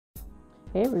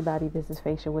Hey everybody, this is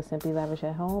Facia with Simply Lavish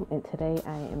at Home, and today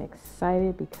I am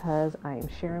excited because I am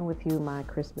sharing with you my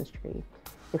Christmas tree.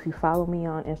 If you follow me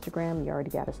on Instagram, you already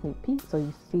got a sneak peek, so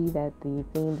you see that the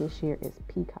theme this year is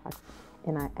Peacock,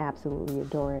 and I absolutely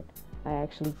adore it. I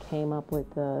actually came up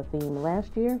with the theme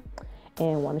last year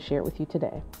and want to share it with you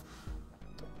today.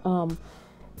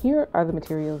 Here are the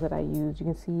materials that I use. You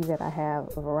can see that I have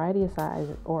a variety of size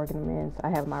ornaments. I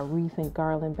have my wreath and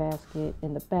garland basket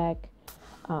in the back.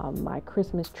 My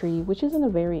Christmas tree, which isn't a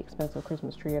very expensive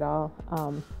Christmas tree at all.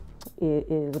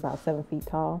 It is about 7 feet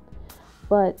tall,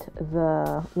 but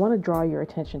want to draw your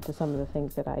attention to some of the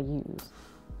things that I use.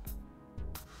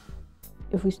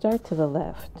 If we start to the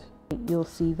left, you'll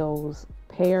see those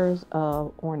pairs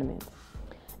of ornaments.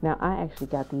 Now, I actually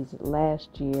got these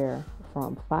last year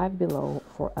from Five Below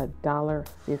for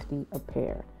 $1.50 a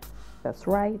pair. That's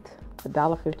right,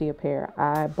 $1.50 a pair.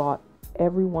 I bought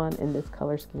everyone in this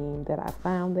color scheme that I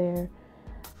found there.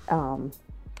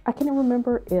 I can't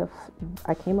remember if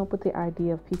I came up with the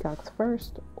idea of peacocks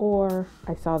first or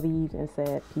I saw these and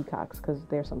said peacocks, because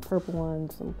there's some purple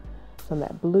ones, some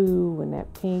that blue and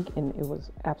that pink, and it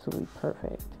was absolutely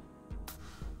perfect.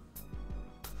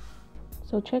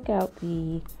 So check out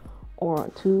the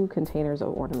two containers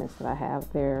of ornaments that I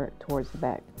have there towards the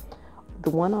back. The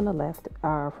one on the left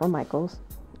are from Michael's,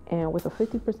 and with a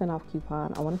 50% off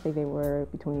coupon, I want to say they were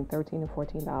between $13 and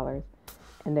 $14,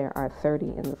 and there are 30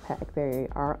 in the pack. They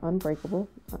are unbreakable,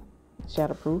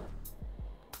 shatterproof,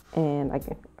 and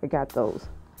I got those.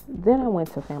 Then I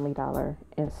went to Family Dollar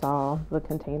and saw the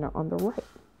container on the right.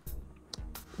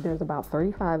 There's about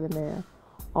 35 in there,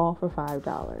 all for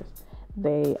 $5.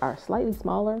 They are slightly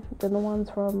smaller than the ones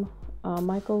from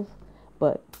Michael's,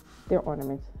 but their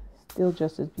ornaments still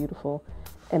just as beautiful,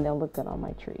 and they'll look good on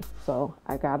my tree. So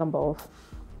I got them both,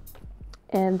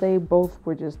 and they both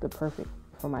were just the perfect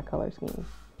for my color scheme.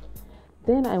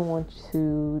 Then I want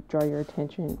to draw your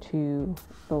attention to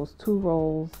those two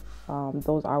rolls.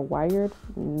 Those are wired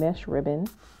mesh ribbon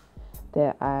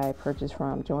that I purchased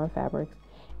from Joann Fabrics,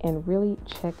 and really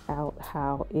check out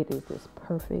how it is this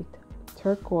perfect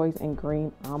turquoise and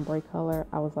green ombre color.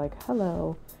 I was like,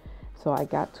 hello. So I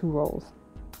got two rolls,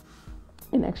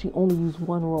 and actually only use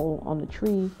one roll on the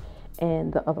tree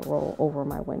and the other roll over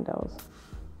my windows.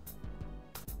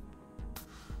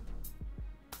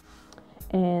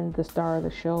 And the star of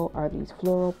the show are these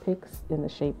floral picks in the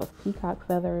shape of peacock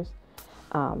feathers.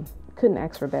 Couldn't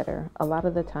ask for better. A lot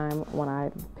of the time when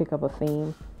I pick up a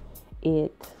theme,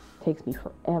 it takes me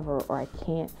forever, or I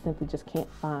simply can't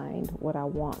find what I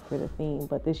want for the theme.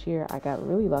 But this year I got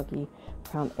really lucky,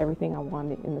 found everything I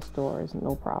wanted in the stores,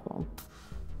 no problem.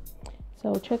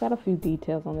 So check out a few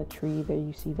details on the tree. There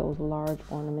you see those large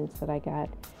ornaments that I got,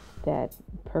 that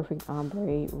perfect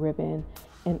ombre ribbon,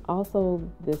 and also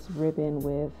this ribbon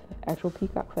with actual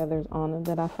peacock feathers on them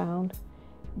that I found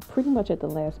pretty much at the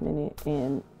last minute,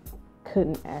 and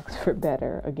couldn't ask for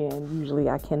better. Again, usually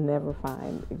I can never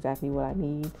find exactly what I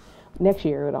need. Next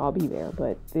year it'll all be there,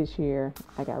 but this year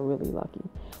I got really lucky.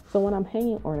 So when I'm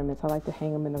hanging ornaments, I like to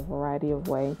hang them in a variety of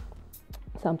ways.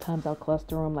 Sometimes I'll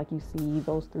cluster them, like you see,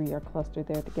 those three are clustered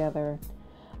there together.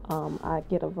 I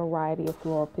get a variety of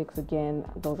floral picks. Again,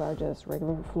 those are just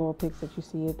regular floral picks that you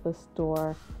see at the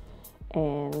store,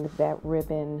 and that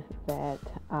ribbon that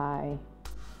I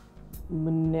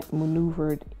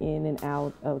maneuvered in and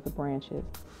out of the branches.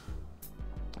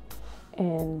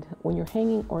 And when you're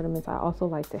hanging ornaments, I also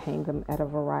like to hang them at a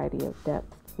variety of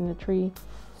depths in the tree.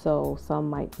 So some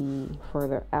might be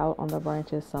further out on the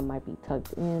branches, some might be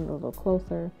tucked in a little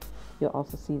closer. You'll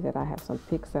also see that I have some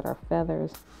picks that are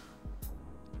feathers,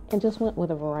 and just went with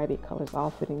a variety of colors,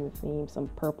 all fitting the theme. Some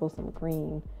purple, some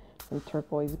green, some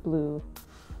turquoise blue,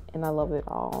 and I love it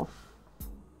all.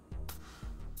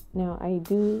 Now I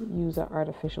do use an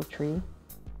artificial tree.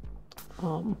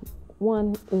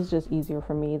 One is just easier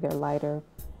for me. They're lighter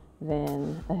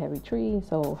than a heavy tree,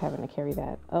 so having to carry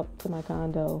that up to my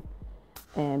condo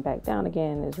and back down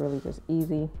again is really just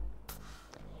easy.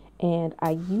 And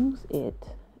I use it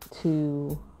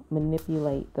to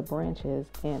manipulate the branches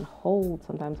and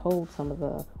sometimes hold some of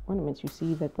the ornaments. You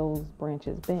see that those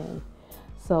branches bend.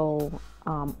 So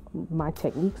my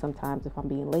technique sometimes, if I'm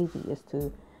being lazy, is to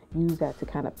use that to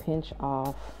kind of pinch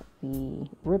off the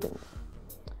ribbons.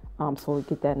 So we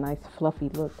get that nice fluffy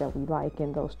look that we like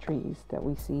in those trees that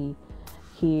we see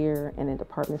here and in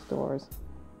department stores.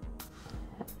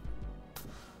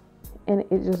 And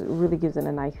it just really gives it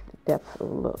a nice depth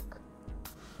of look.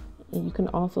 And you can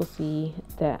also see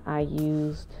that I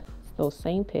used those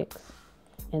same picks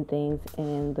and things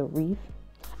in the wreath.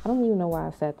 I don't even know why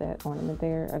I set that ornament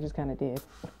there. I just kind of did.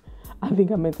 I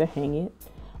think I meant to hang it,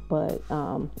 but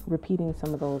repeating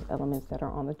some of those elements that are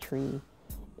on the tree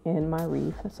in my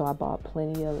wreath. So I bought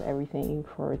plenty of everything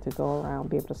for it to go around,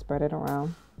 be able to spread it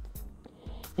around,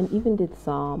 and even did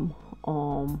some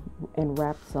and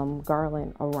wrapped some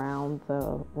garland around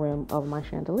the rim of my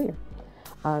chandelier,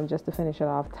 just to finish it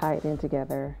off, tie it in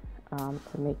together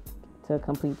to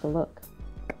complete the look.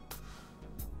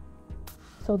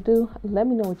 So let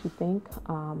me know what you think.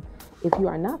 If you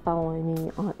are not following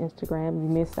me on Instagram, you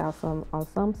missed out on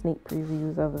some sneak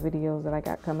previews of the videos that I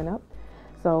got coming up.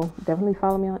 So definitely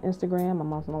follow me on Instagram.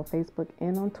 I'm also on Facebook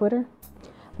and on Twitter.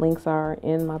 Links are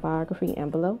in my biography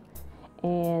and below.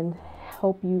 And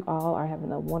hope you all are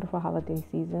having a wonderful holiday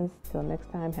seasons. Till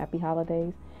next time, happy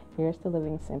holidays. Here's to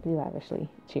living simply lavishly.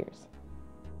 Cheers.